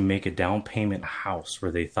now to make a down payment house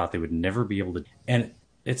where they thought they would never be able to. And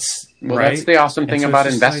it's that's the awesome thing about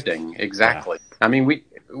investing. Exactly. Yeah. I mean,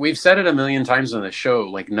 we've said it a million times on the show.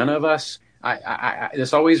 Like, none of us.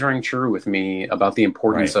 This always rang true with me about the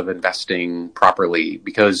importance of investing properly,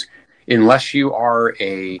 because unless you are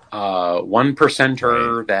a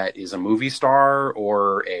 1%er that is a movie star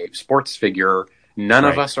or a sports figure, none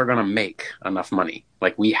of us are going to make enough money.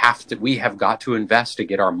 Like, we have got to invest to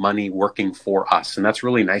get our money working for us. And that's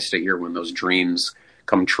really nice to hear when those dreams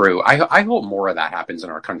come true. I hope more of that happens in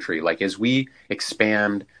our country. Like, as we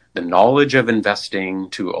expand the knowledge of investing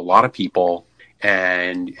to a lot of people,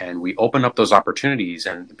 and we open up those opportunities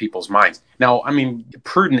in people's minds. Now, I mean,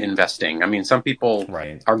 prudent investing. I mean, some people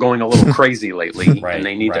are going a little crazy lately, and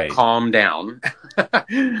they need to calm down.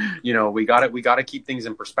 We got to keep things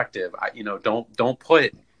in perspective. Don't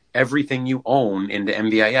put everything you own into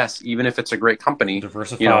MVIS, even if it's a great company.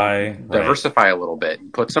 Diversify a little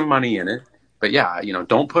bit. Put some money in it. But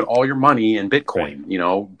don't put all your money in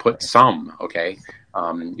Bitcoin. Put some. Okay.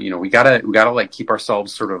 We gotta like keep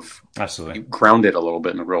ourselves sort of grounded a little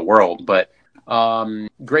bit in the real world. But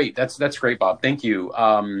great. That's great, Bob. Thank you.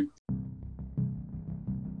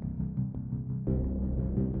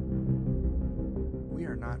 We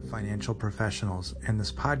are not financial professionals, and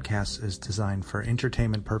this podcast is designed for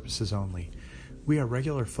entertainment purposes only. We are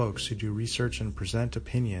regular folks who do research and present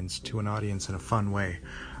opinions to an audience in a fun way.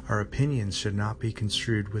 Our opinions should not be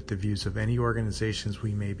construed with the views of any organizations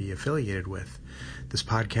we may be affiliated with. This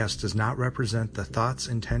podcast does not represent the thoughts,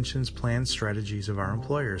 intentions, plans, strategies of our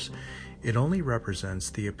employers. It only represents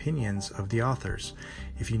the opinions of the authors.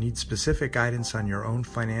 If you need specific guidance on your own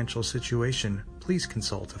financial situation, please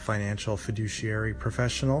consult a financial fiduciary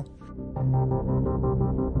professional.